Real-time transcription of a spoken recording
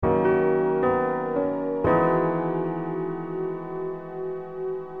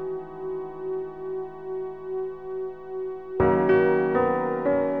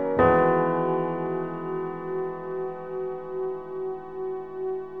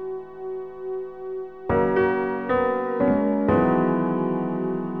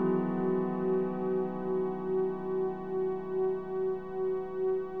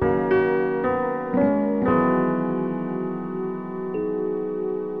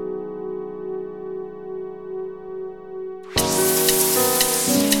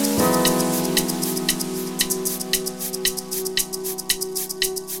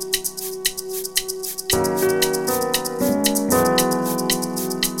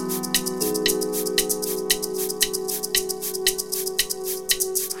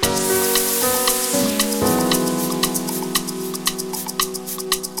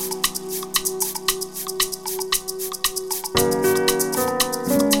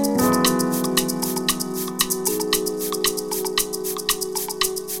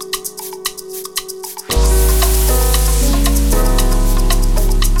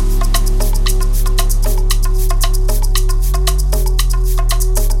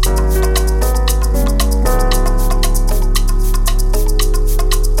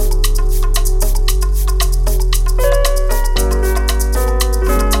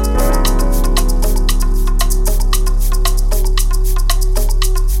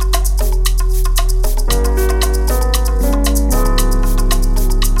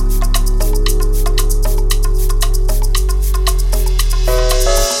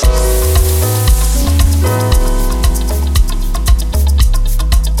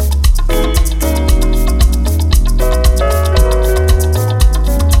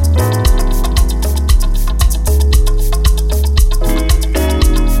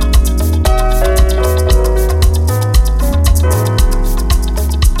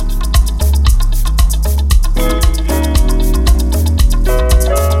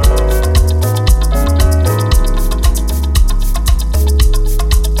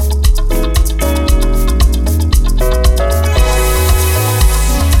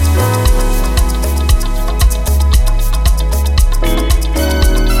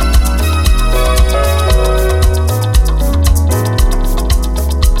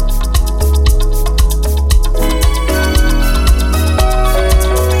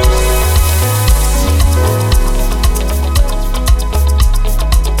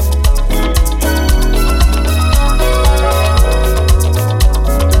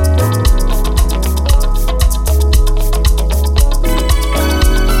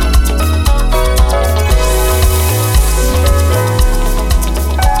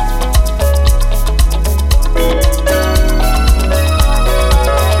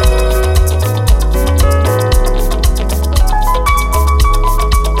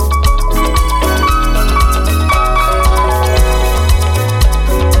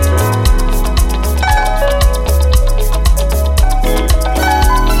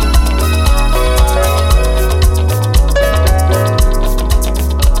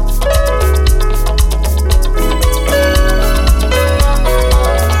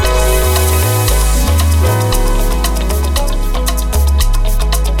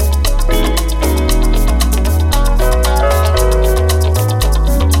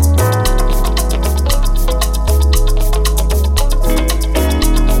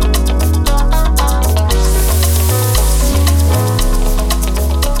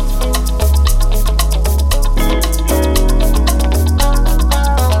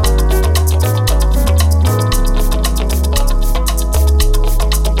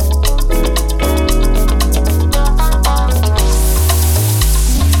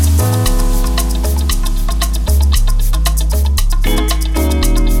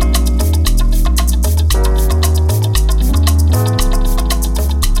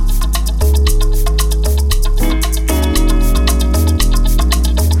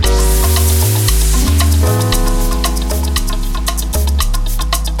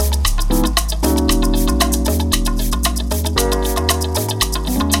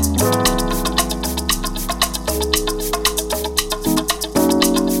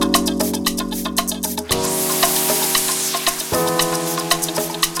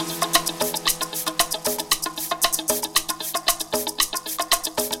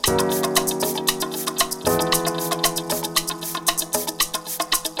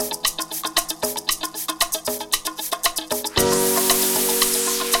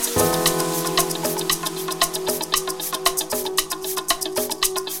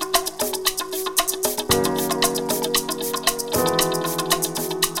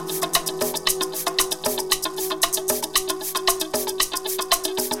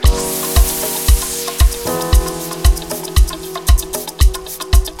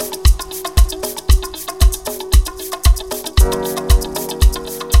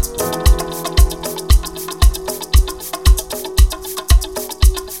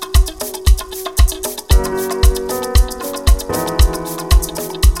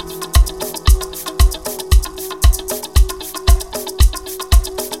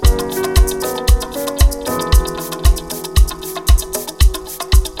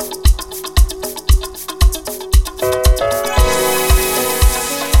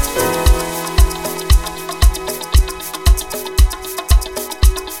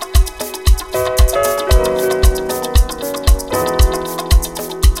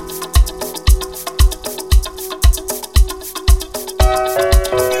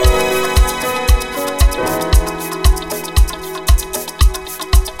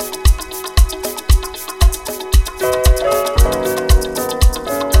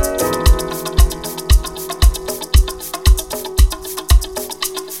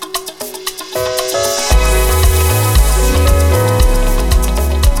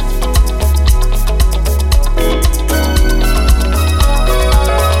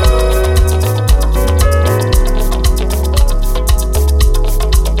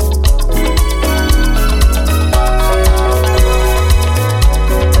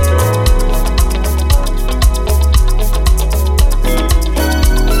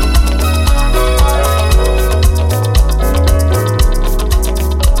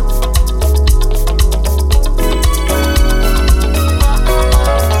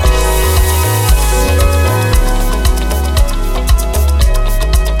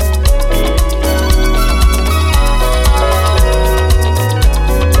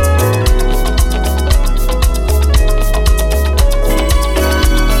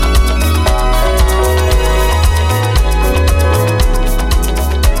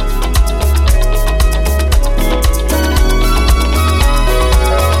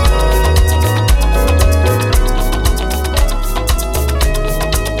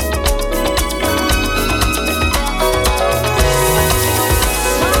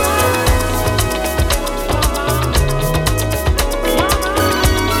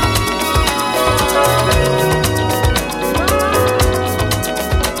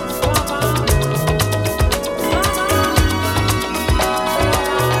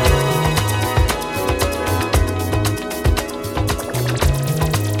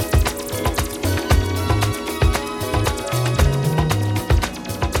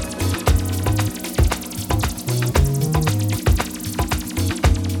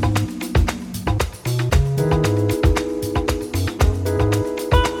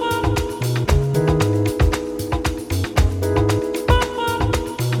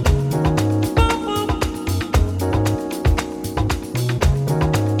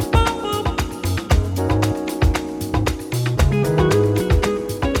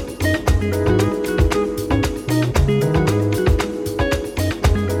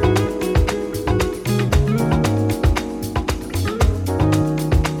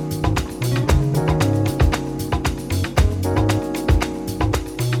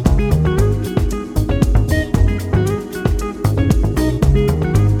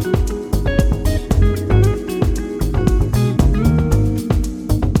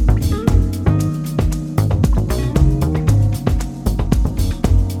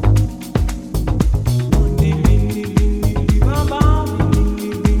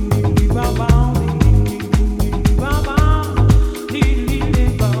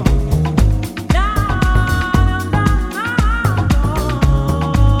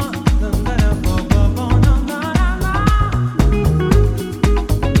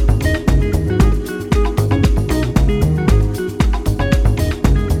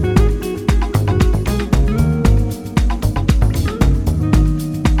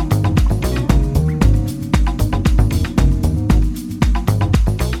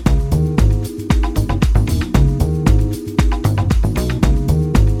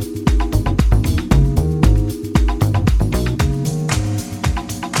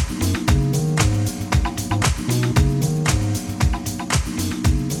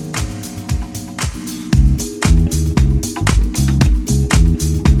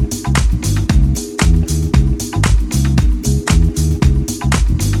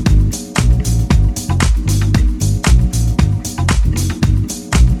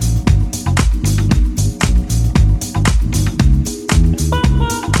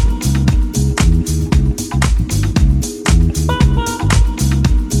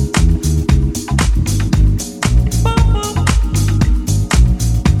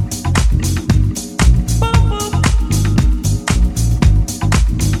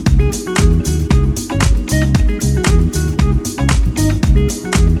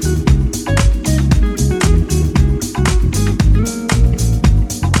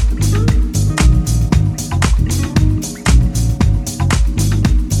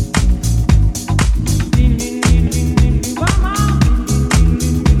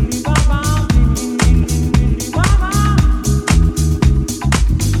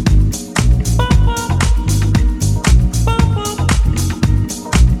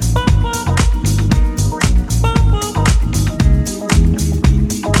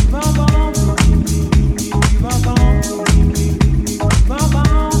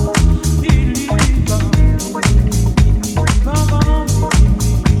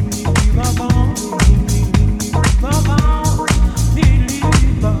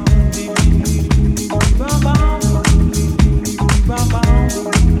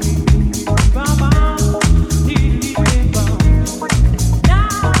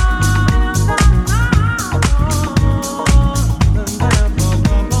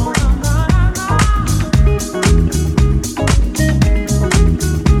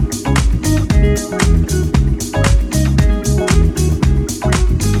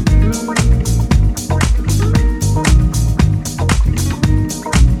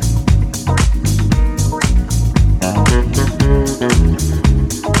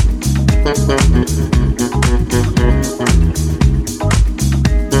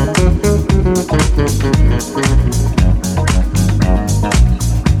do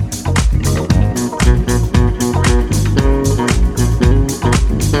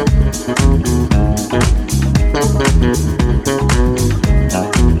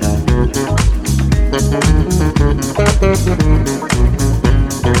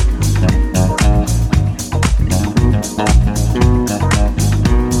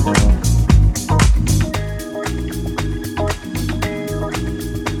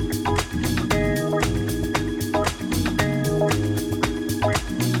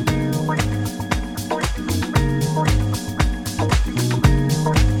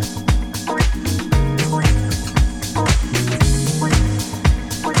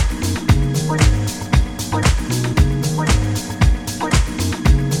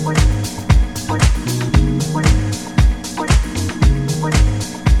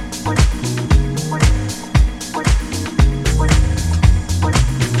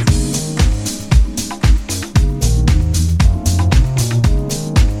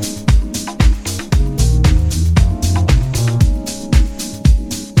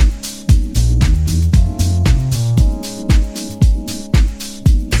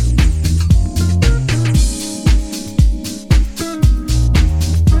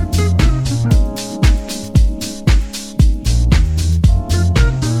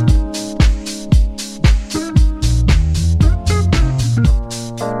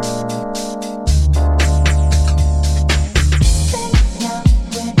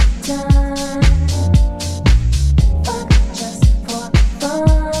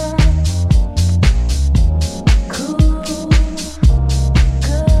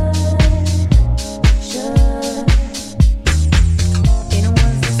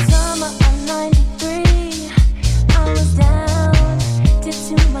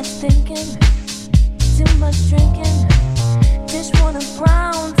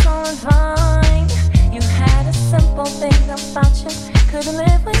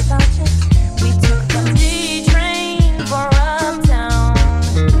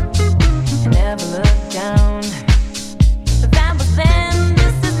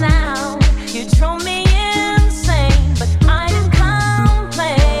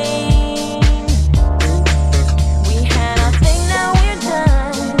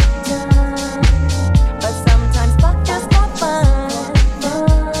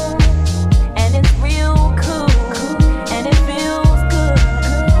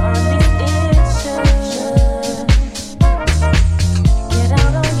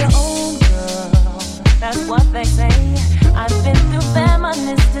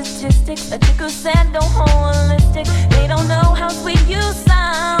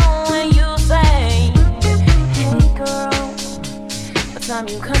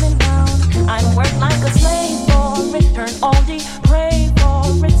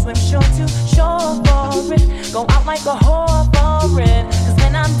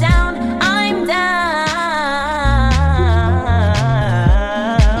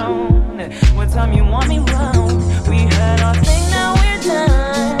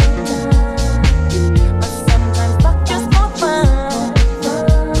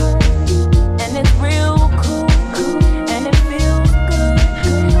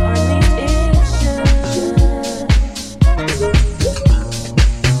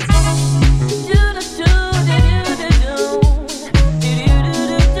do do do do do.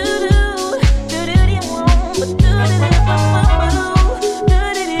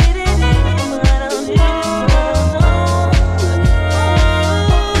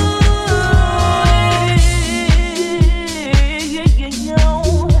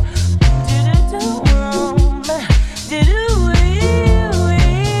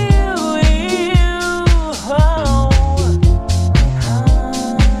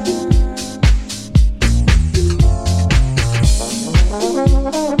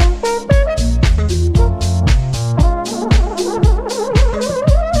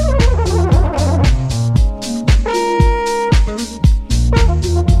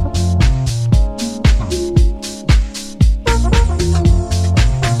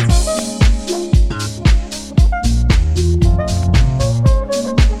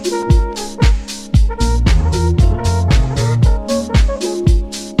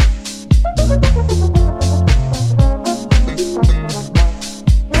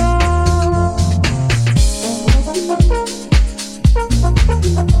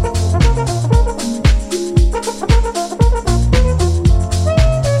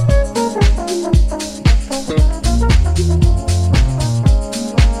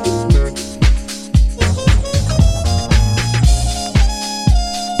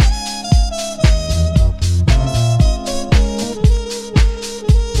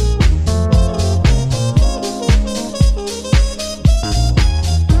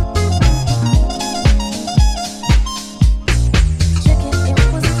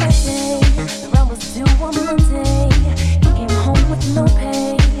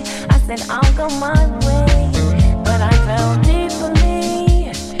 said I'll go my way, but I fell deeply,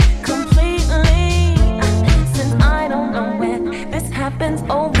 completely. Since I don't know when this happens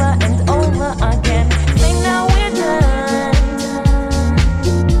over and over again. Think now we're done.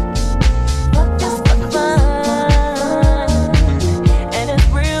 Fuck just for fun, and it's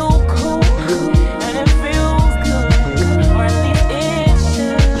real cool, and it feels good, or at least it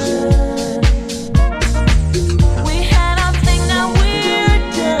should. We had our thing, now we're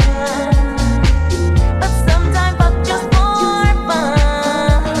done. But sometimes fuck just for fun,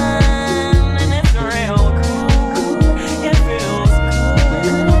 and it's real cool, it feels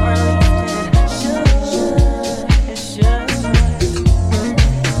good, or at least it should. It should.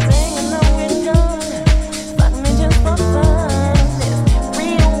 Saying that we're done, fuck me just for fun. It's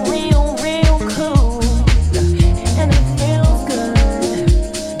real, real, real cool, and it feels good,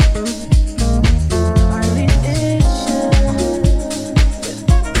 or at least it should.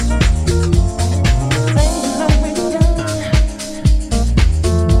 Saying that we're done,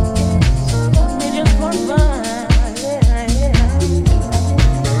 fuck me just for fun. Yeah, yeah.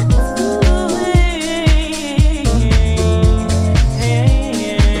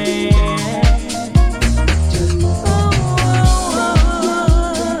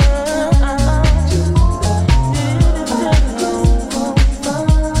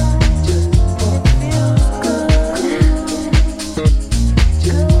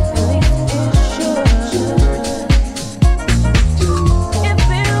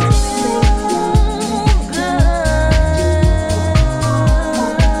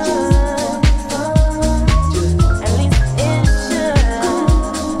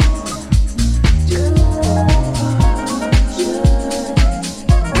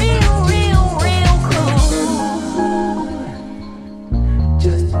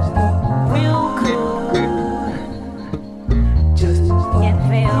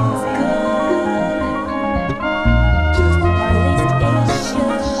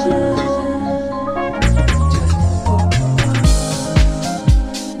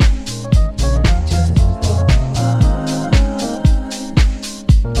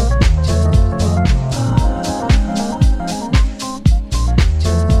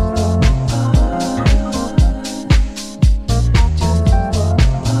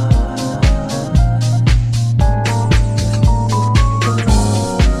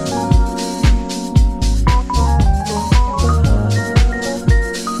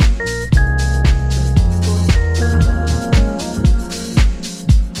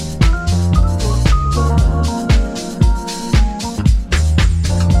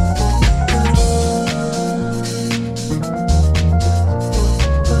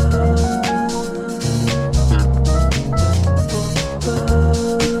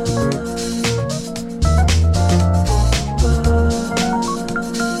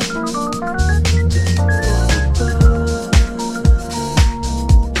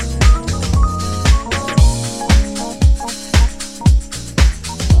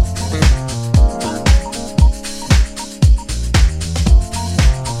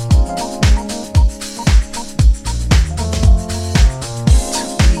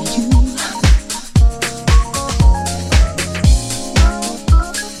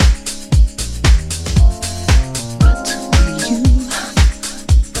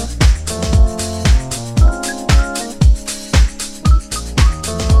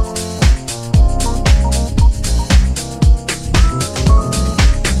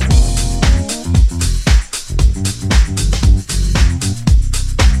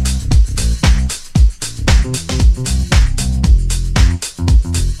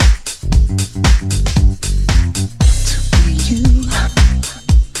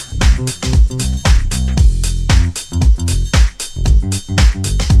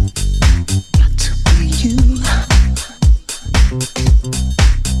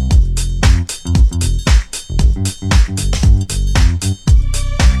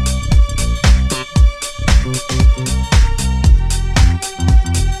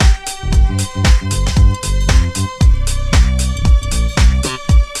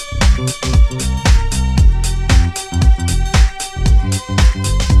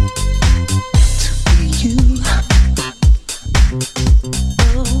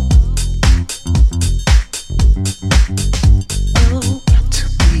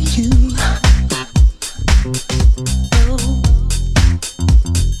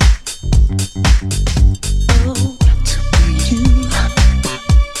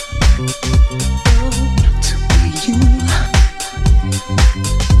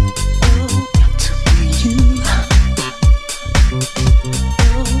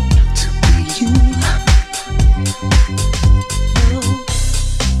 Ooh,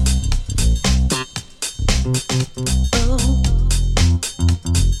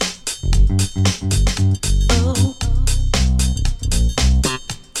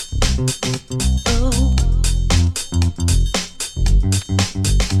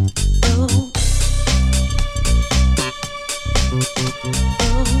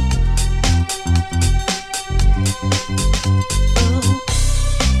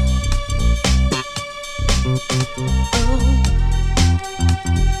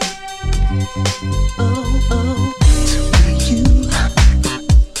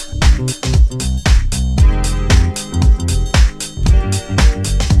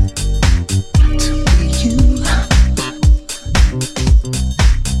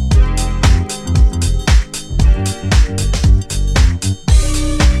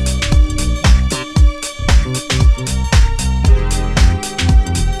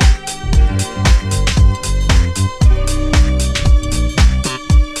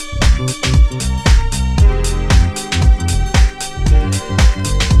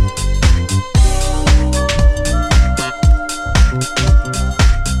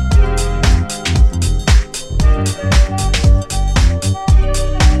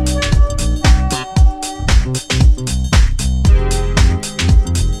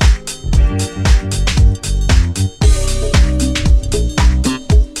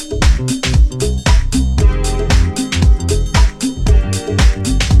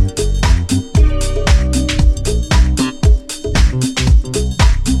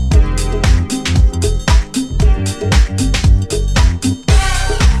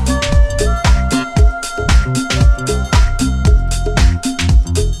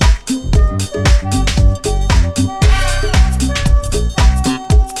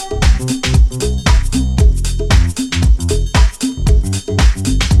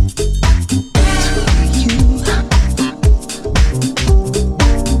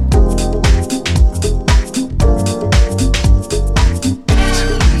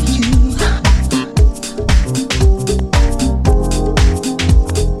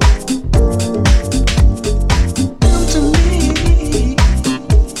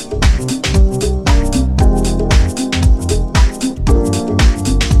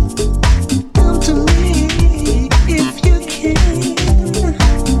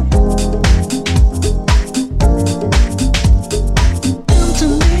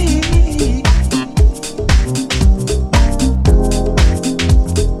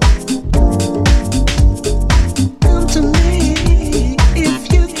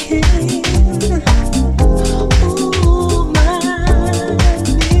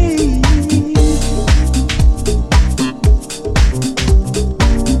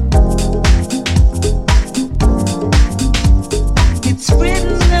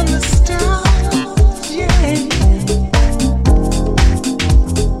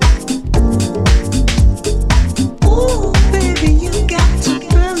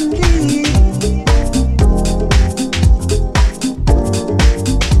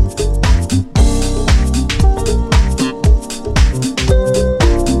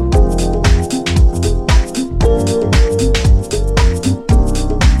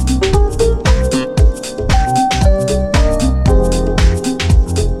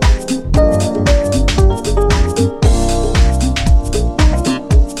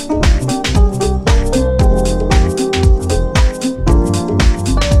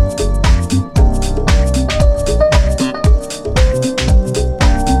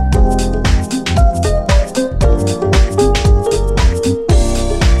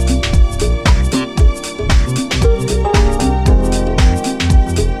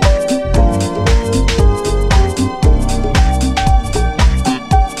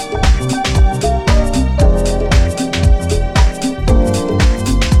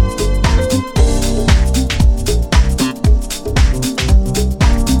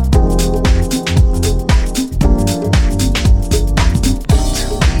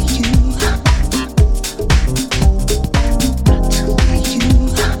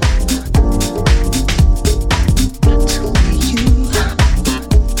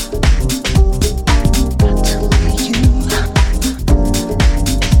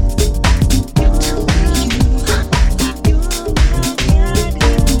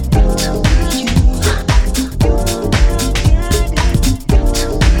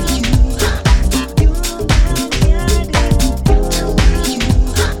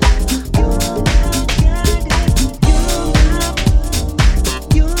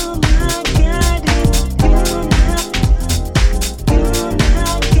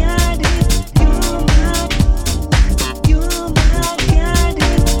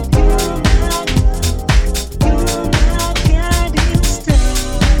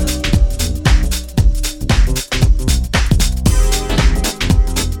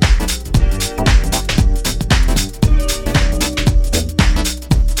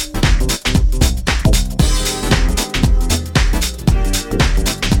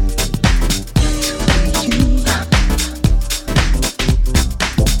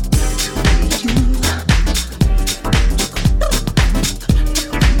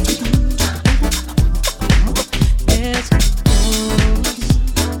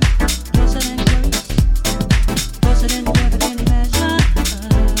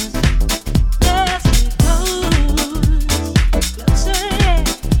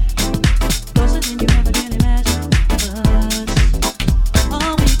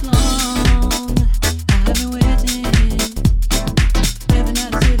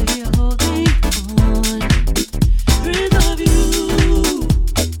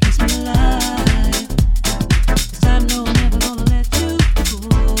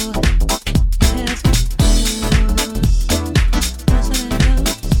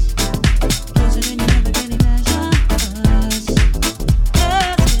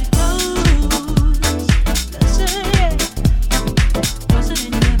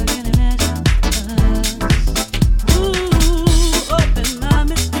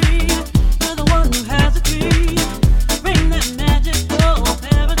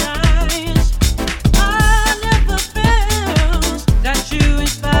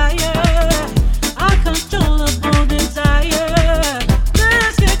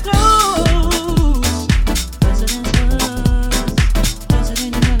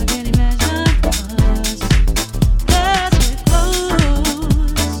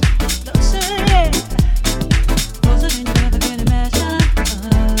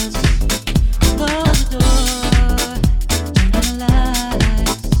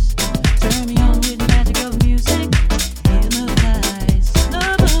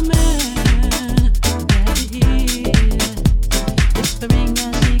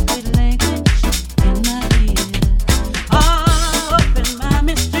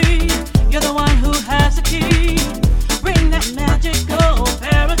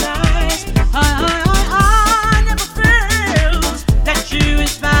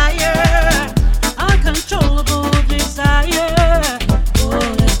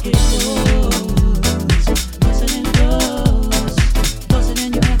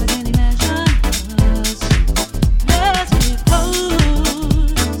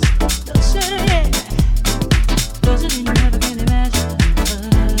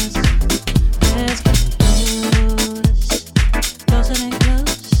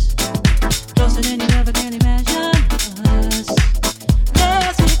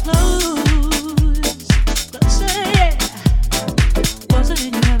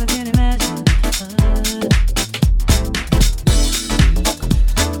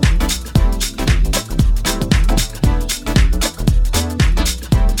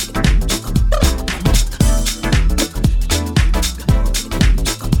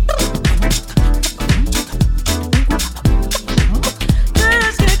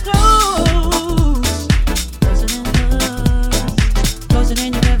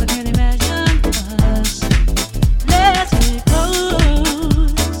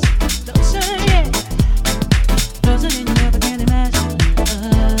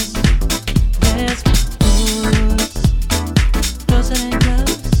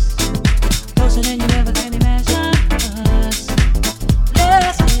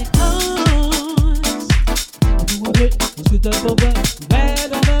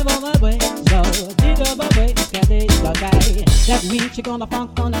 That means you're gonna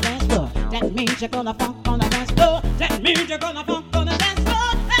funk on the dance floor. That means you're gonna funk on the dance floor. That means you're gonna funk on the dance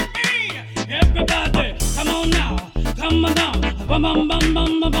floor. That means everybody, come on now, come on now, bum bum bum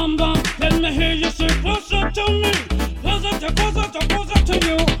bum bum bum bum. Let me hear you say closer to me, closer to closer to closer to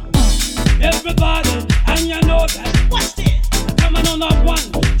you. Everybody, and you know that. What's this? Coming on up one,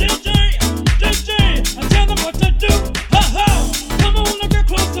 DJ, tell them what to do. Ha ha, come on and get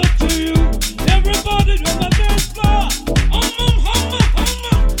closer to you. Everybody on the dance floor.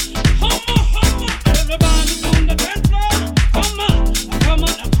 Everybody's on the dance floor. Come on, come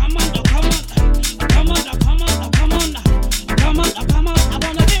on, come on, come on, come on, come on, come on, come on, come on. I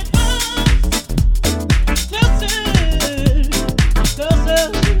wanna get closer,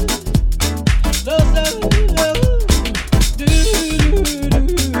 closer, closer.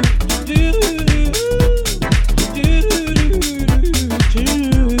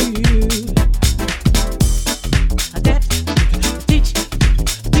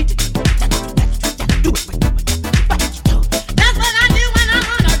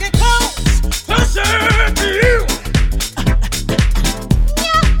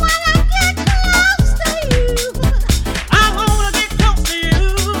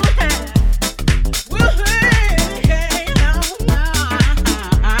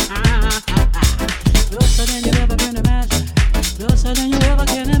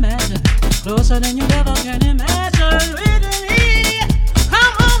 Closer than you ever can imagine. Really?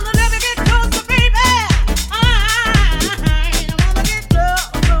 Come on and let me get closer, baby. I wanna get close.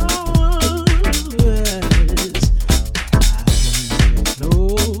 I wanna get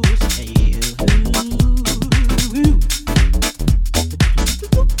close to you.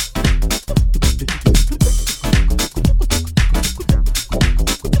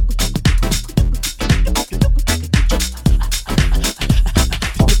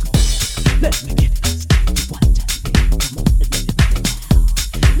 Let me get it.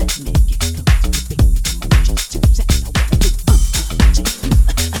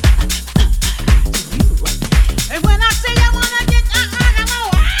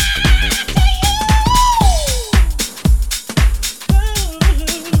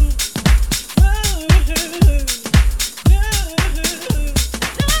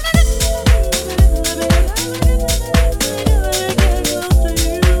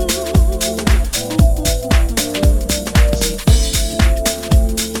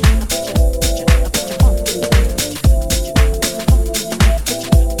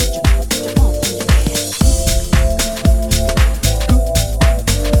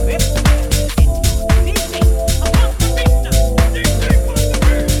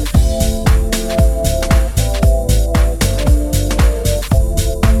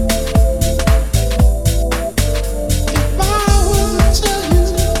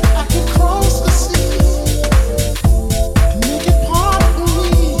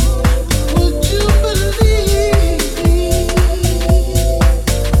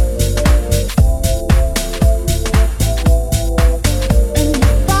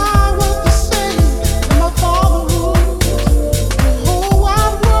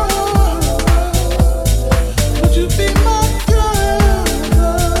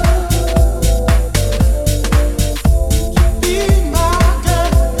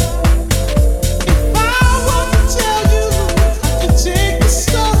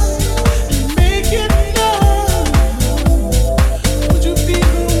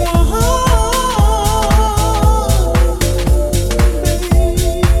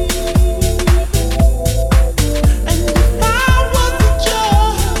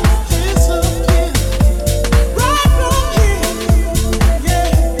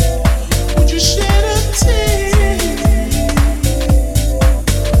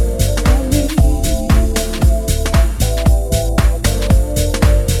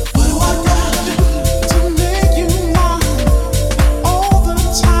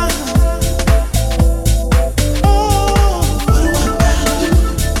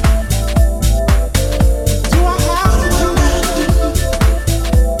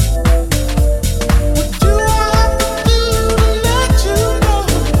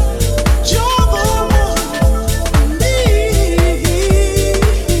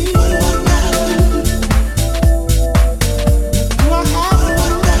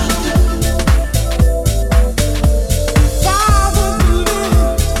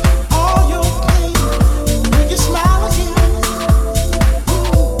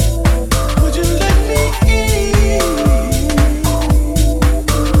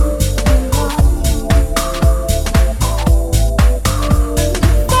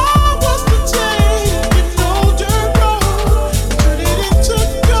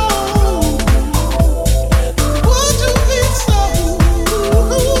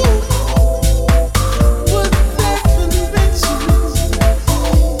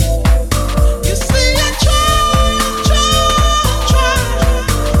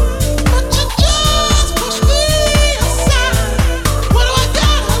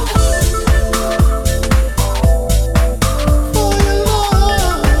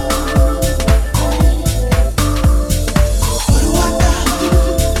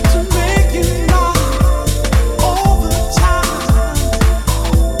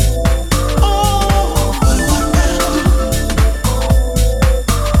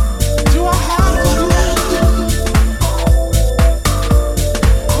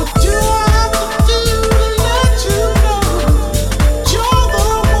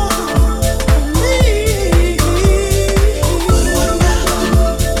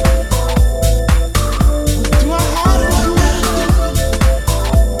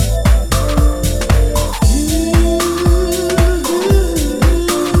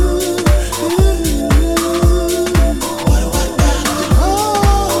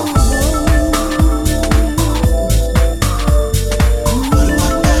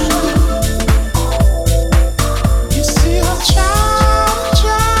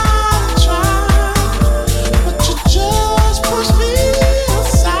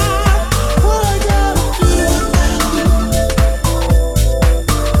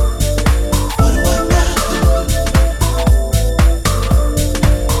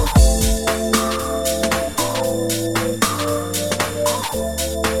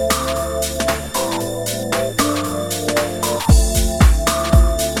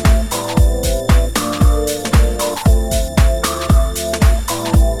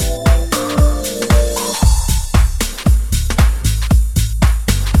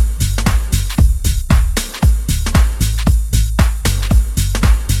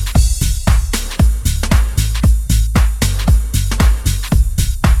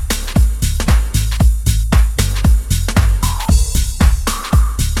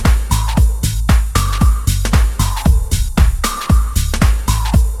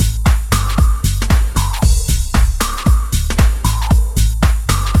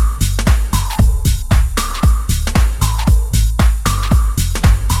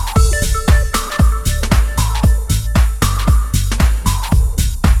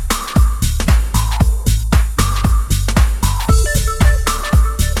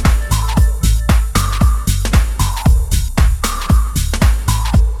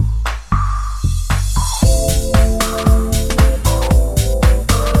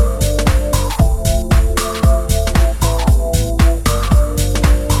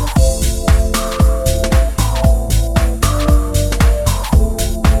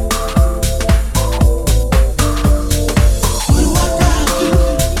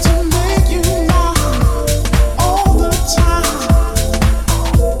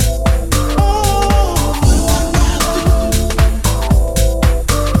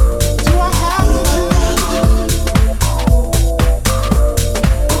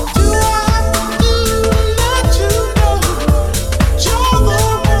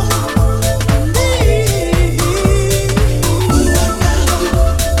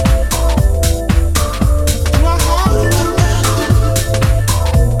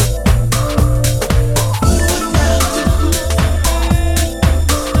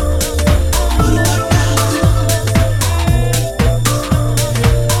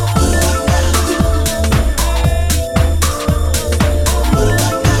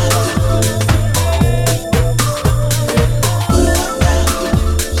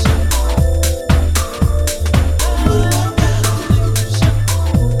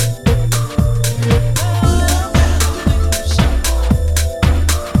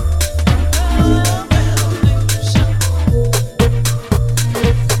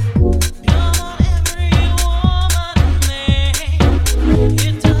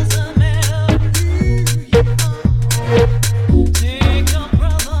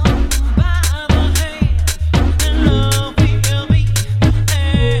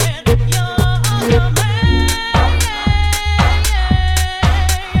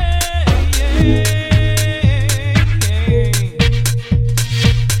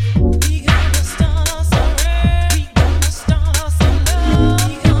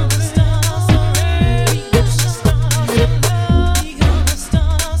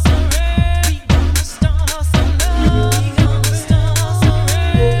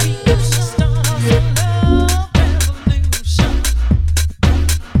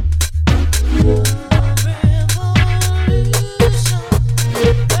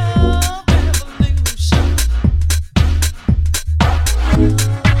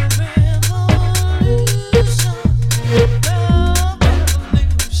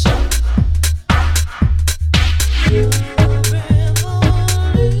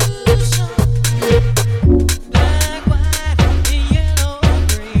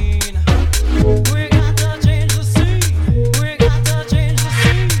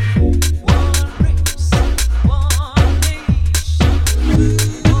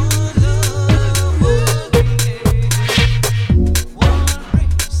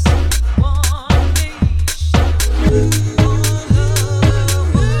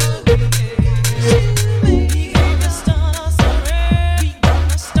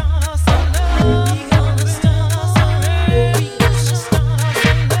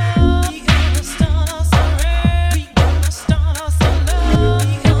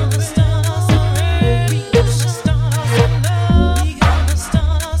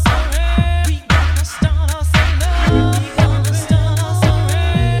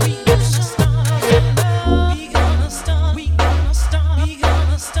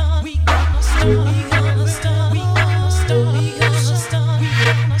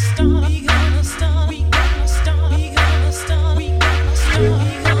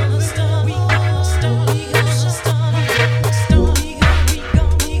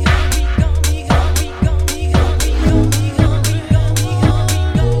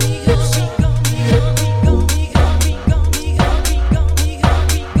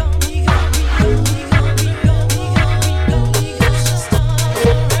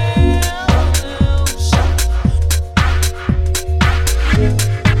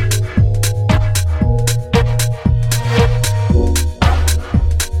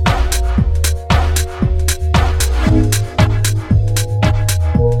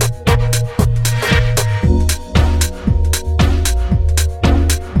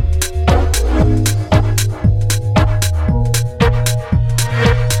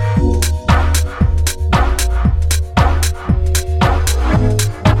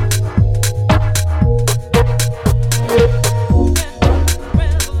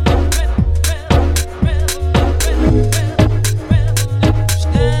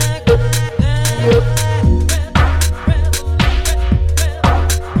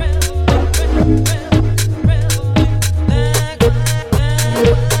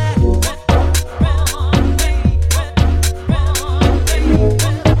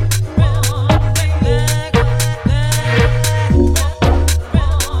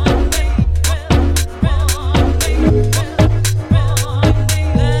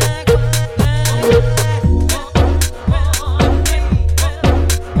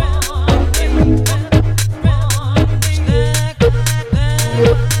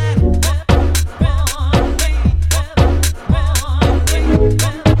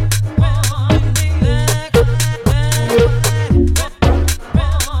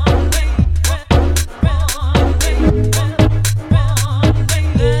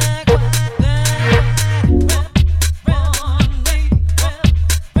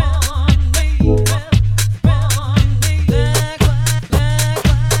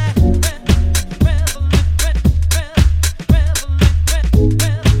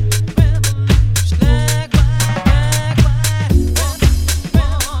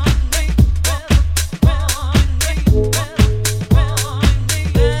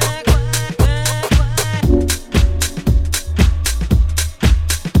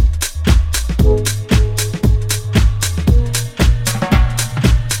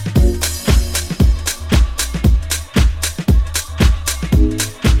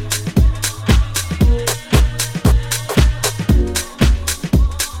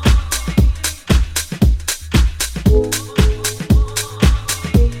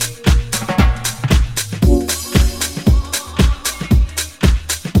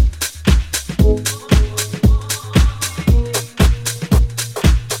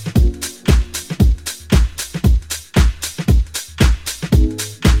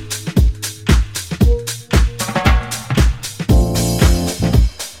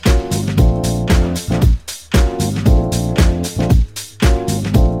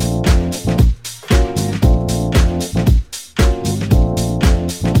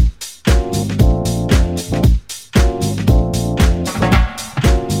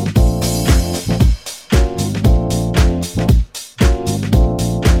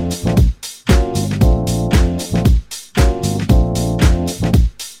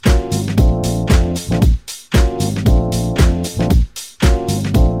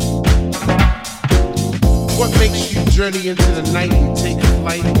 What makes you journey into the night and take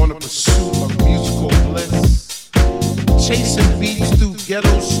flight on a pursuit of musical bliss? Chasing beats through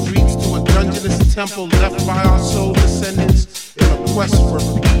ghetto streets to a dungeonous temple left by our soul descendants in a quest for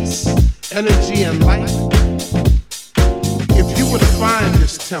peace, energy, and light. If you were to find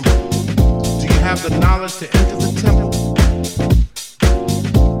this temple, do you have the knowledge to enter the temple?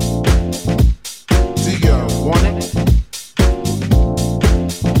 Do you want it?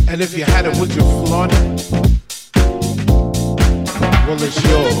 And if you had it, would you flaunt it? Well, it's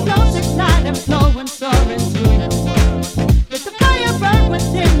yours. The stones ignite and flow and soar into the world. Let the fire burn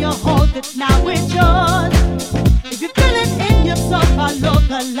within you, hold it, now it's yours. If you feel it in your soul, follow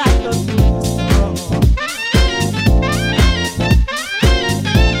the light of the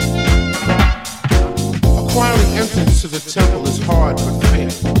Acquiring entrance to the temple is hard but fair.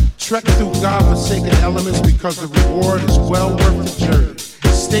 Trek through God-forsaken elements because the reward is well worth the journey.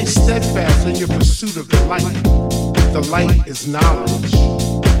 Stay steadfast in your pursuit of the light. The light is knowledge.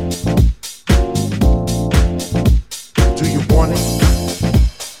 Do you want it?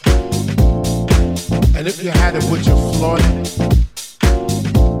 And if you had it, would you flaunt it?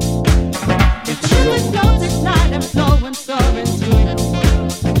 It's yours. The stones ignite and flow and soar into the world.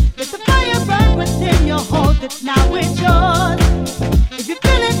 Let the fire burn within you, hold it, now it's yours. If you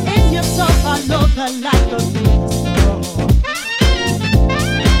feel it in your soul, follow the light of the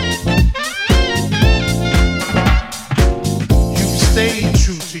Stay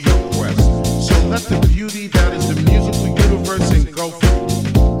true to your quest. So let the beauty that is the musical universe engulf you.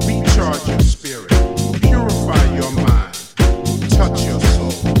 Recharge your spirit, purify your mind, touch your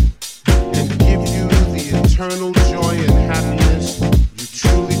soul, and give you the eternal joy and happiness you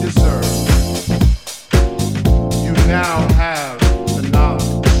truly deserve. You now have the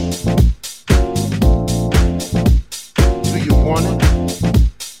knowledge. Do you want it?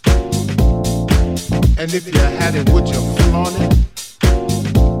 And if you had it, would you flaunt it?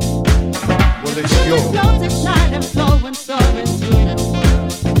 It's yours. The stones ignite and flow and soar into the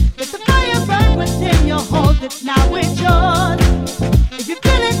world. Let the fire burn within you, hold it, now it's yours. If you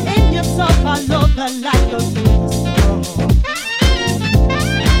feel it in your soul, follow the light of the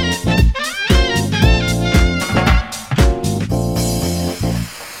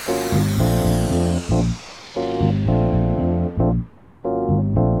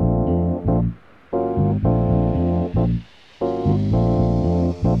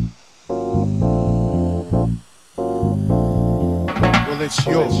it's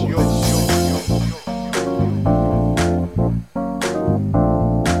yours.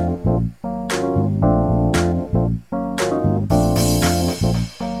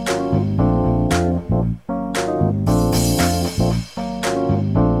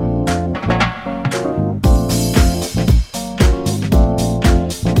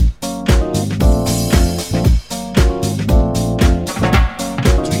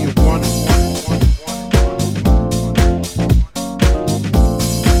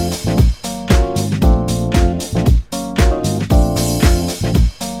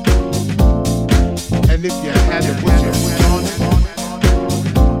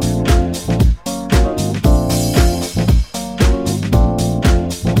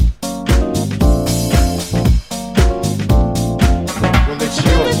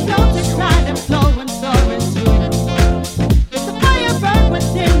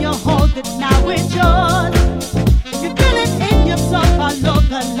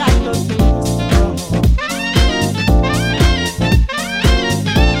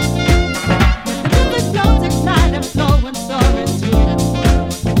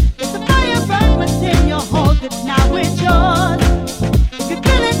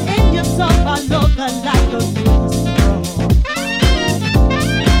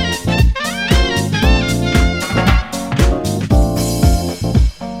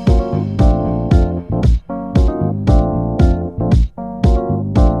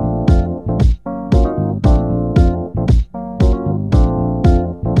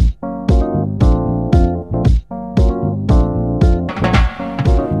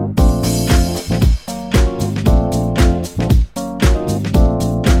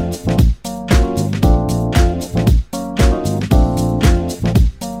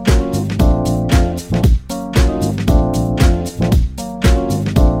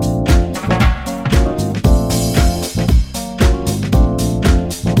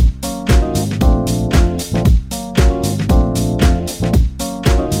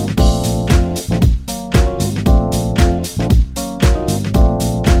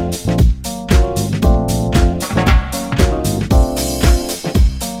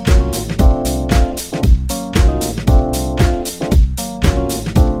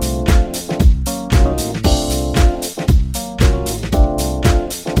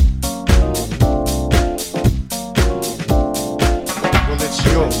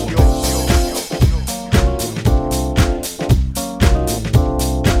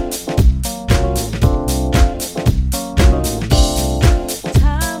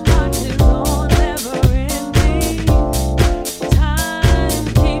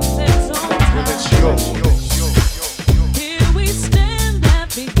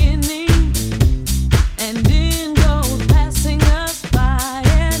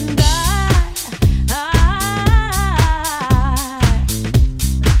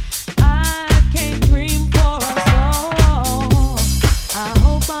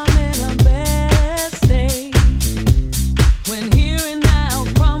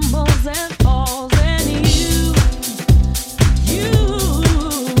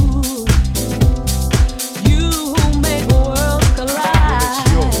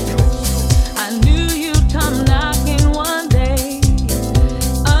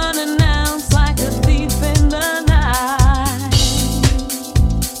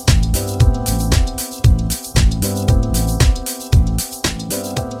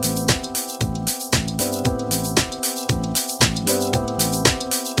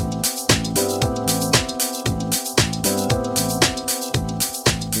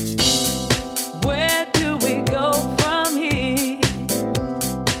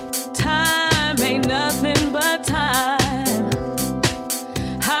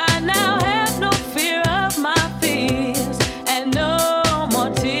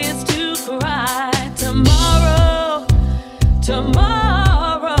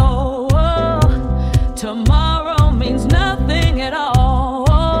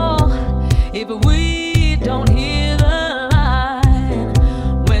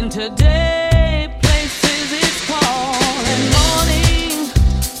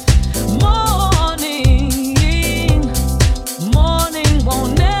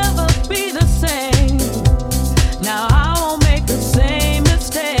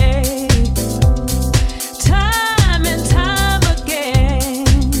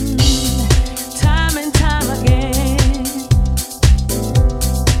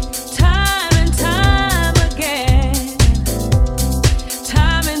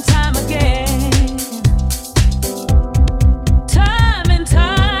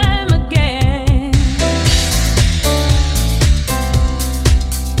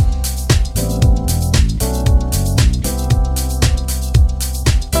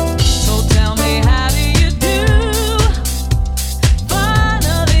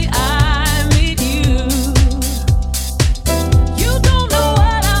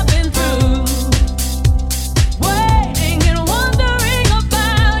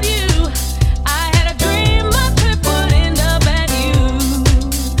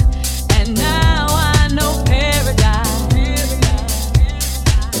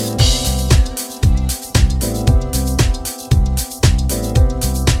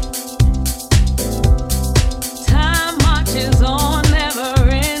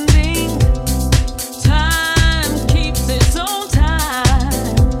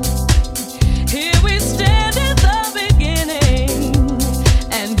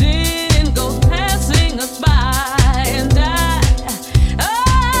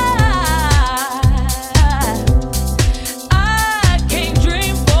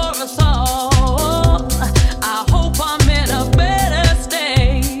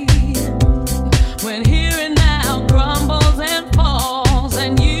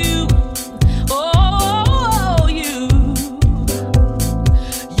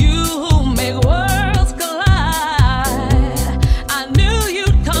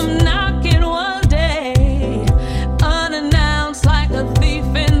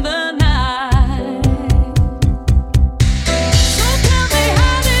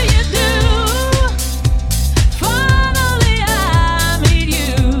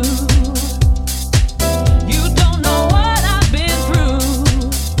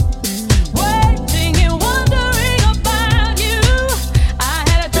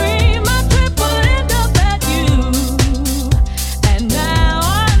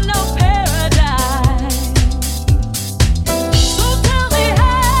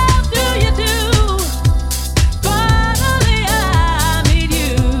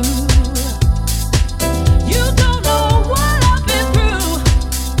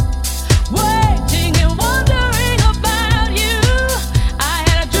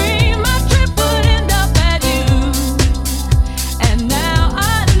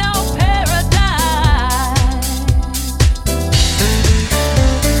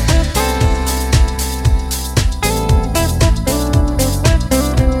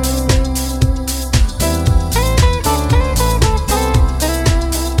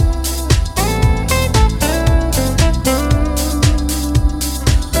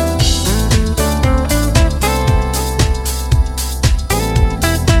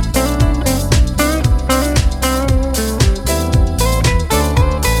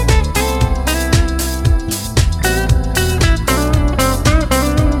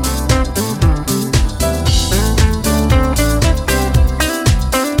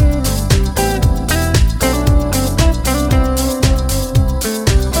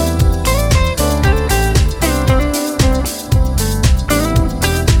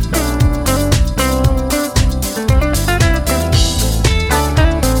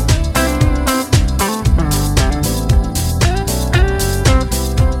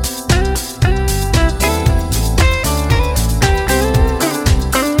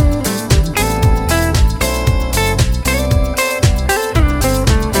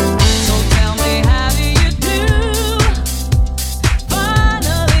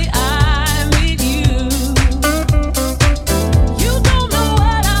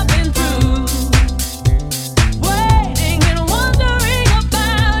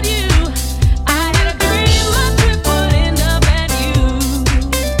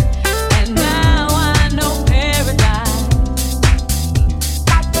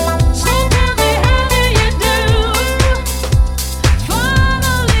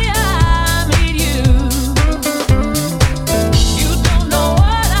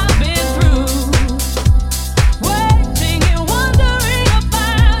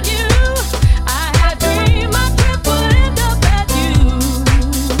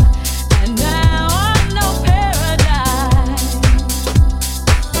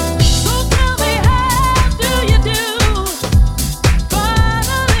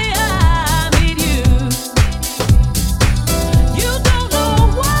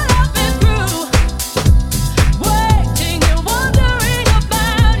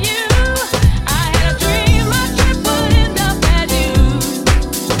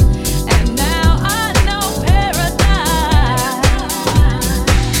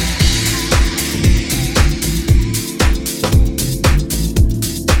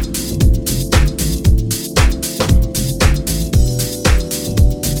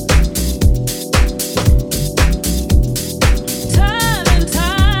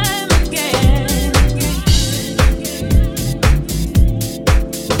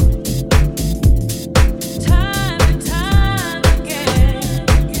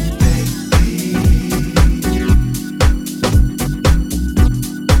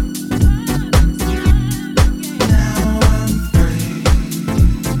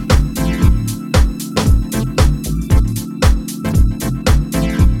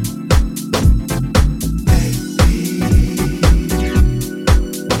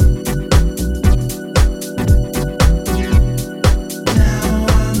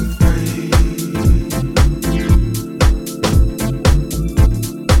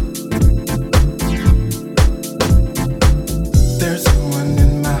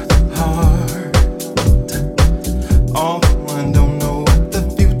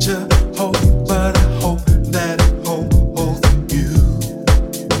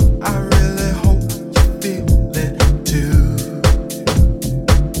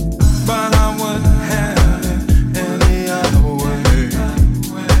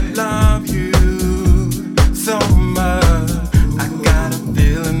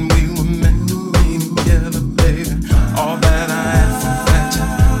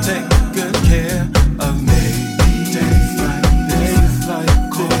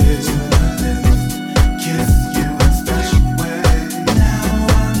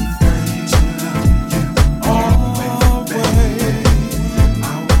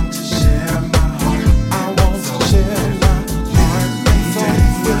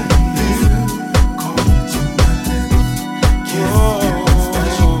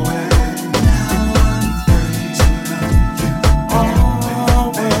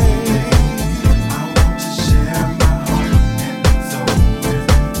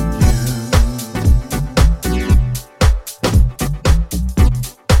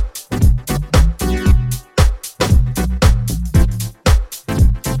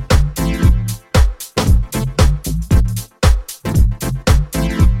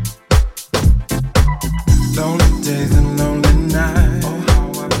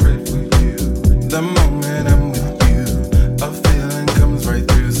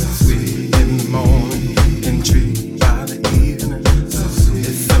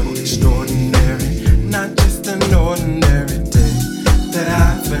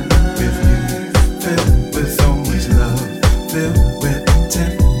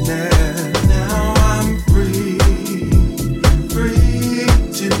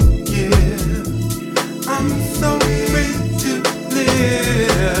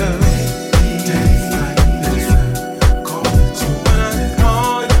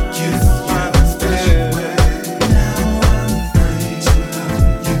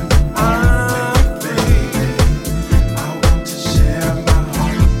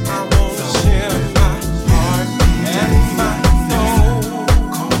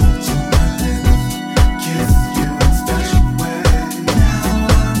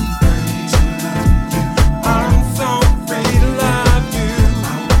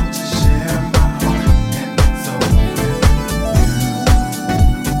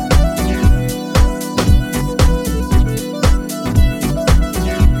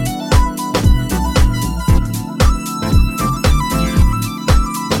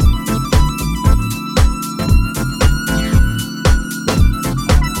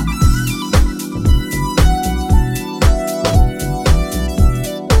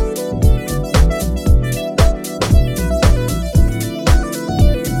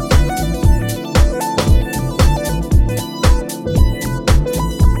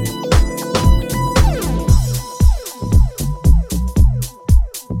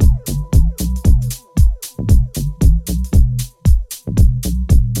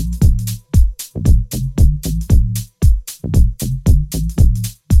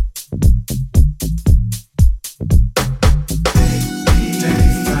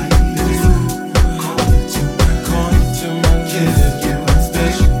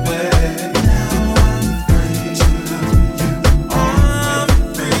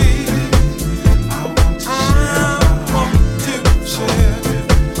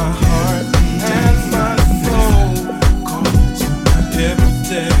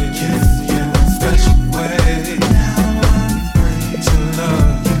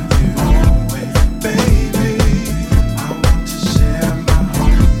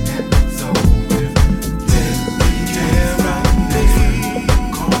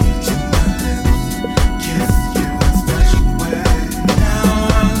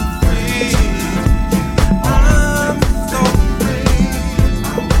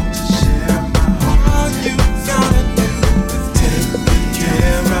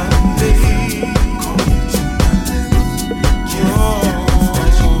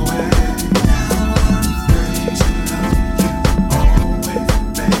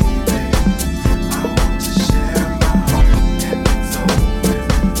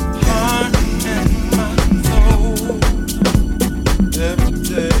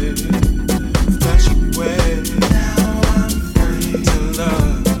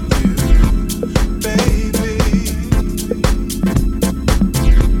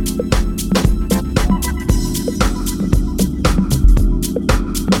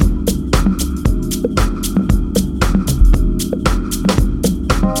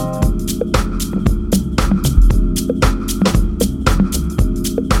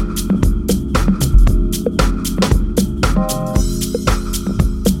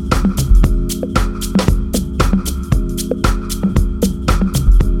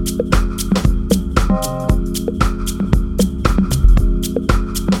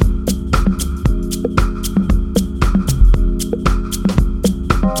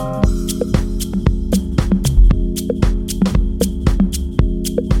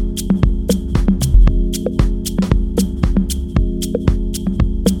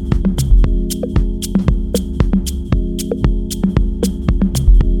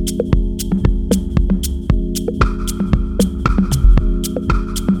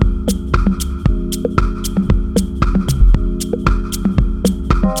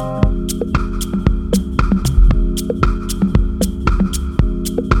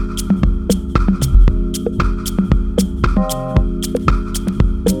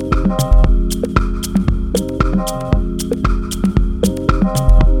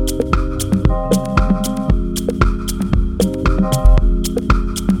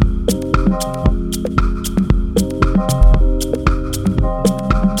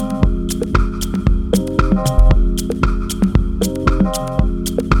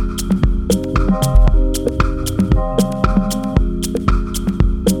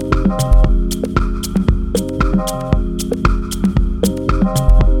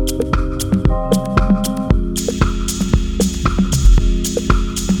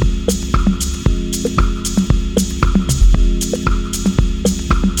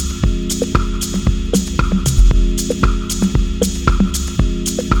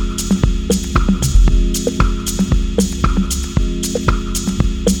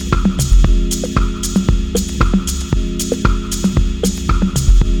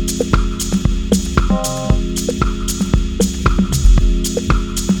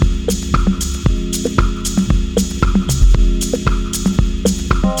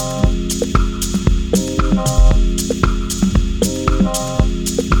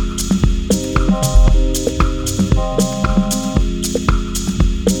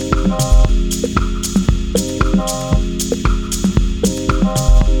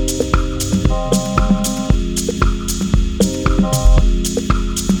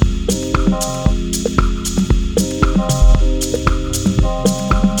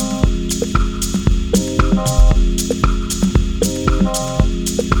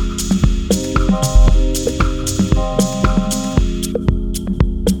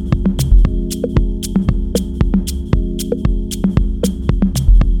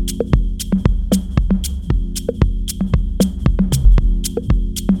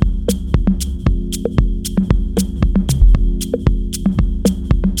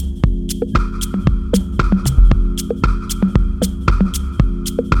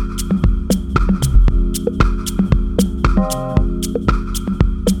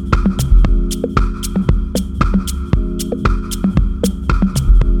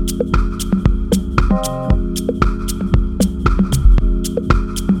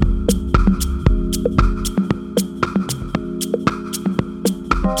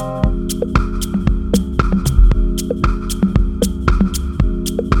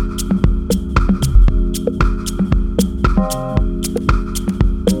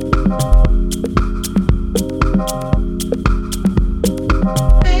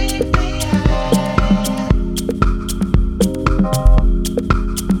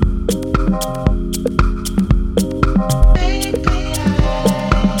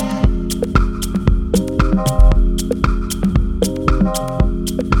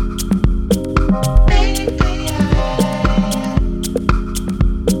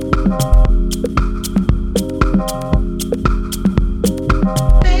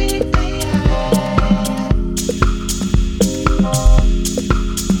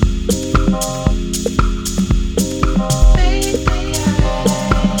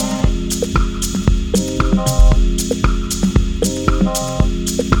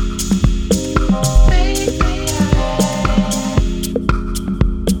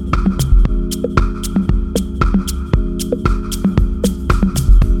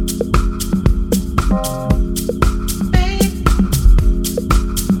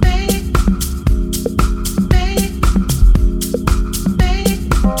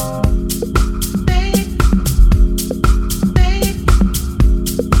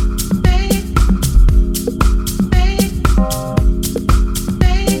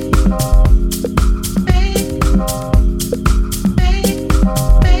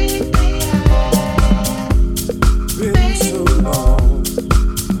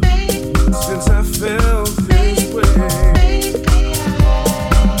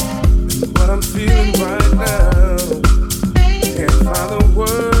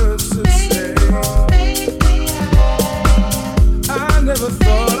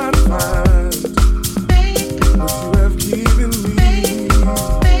 thought I'd find what you have given me.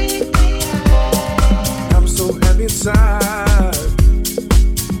 I'm so happy inside.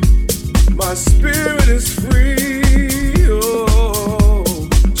 My spirit is free. Oh,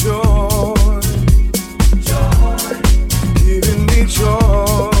 joy, joy, giving me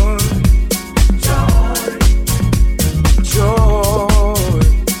joy, joy, joy,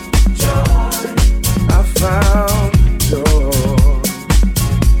 joy. I found joy,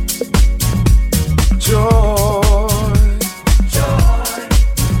 joy, joy,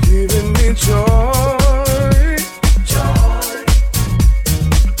 giving me joy, joy.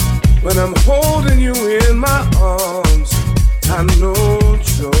 When I'm holding you in my arms, I know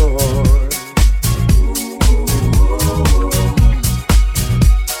joy.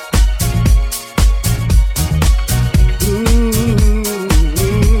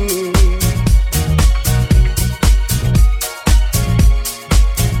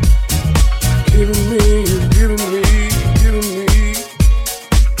 Giving me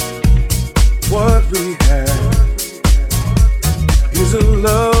what we have is a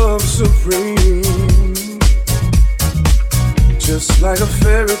love supreme. Just like a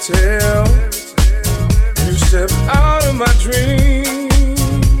fairy tale, you step out of my dream.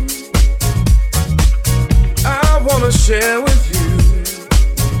 I wanna share with you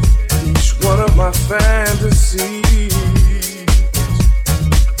each one of my fantasies.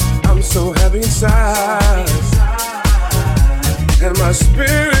 I'm so happy inside, and my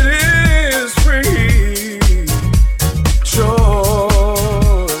spirit is free.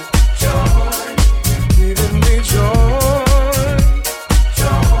 Joy, joy, giving me joy,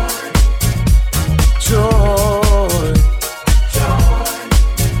 joy, joy, joy.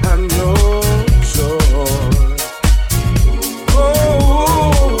 I know joy. Oh,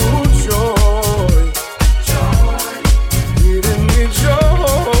 joy, joy, giving me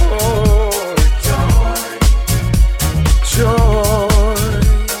joy, joy.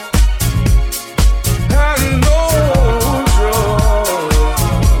 I know joy.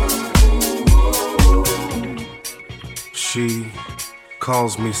 She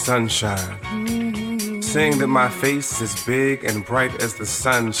calls me sunshine, saying that my face is big and bright as the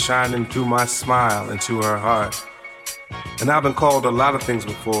sun shining through my smile into her heart. And I've been called a lot of things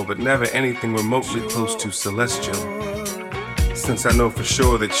before, but never anything remotely close to celestial. Since I know for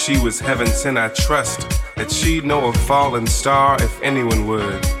sure that she was heaven sent, I trust that she'd know a fallen star if anyone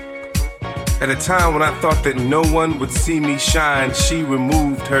would. At a time when I thought that no one would see me shine, she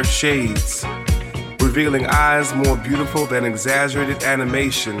removed her shades, revealing eyes more beautiful than exaggerated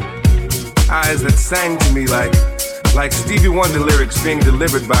animation. Eyes that sang to me like Stevie Wonder lyrics being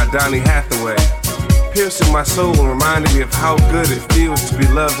delivered by Donny Hathaway, piercing my soul and reminding me of how good it feels to be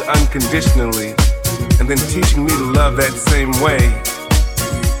loved unconditionally, and then teaching me to love that same way.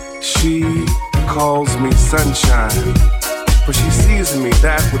 She calls me sunshine, for she sees in me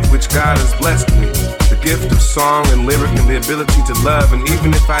that with which God has blessed me, the gift of song and lyric and the ability to love. And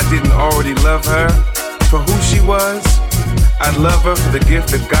even if I didn't already love her for who she was, I'd love her for the gift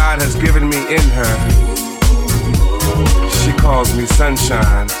that God has given me in her. She calls me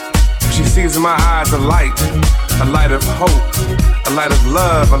sunshine. She sees in my eyes a light of hope, a light of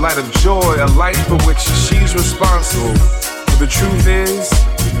love, a light of joy, a light for which she's responsible. But the truth is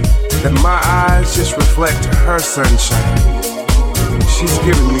that my eyes just reflect her sunshine. She's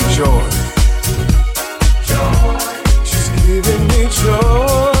giving me joy. She's giving me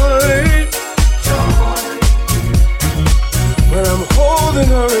joy. When I'm holding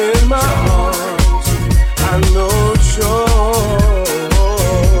her in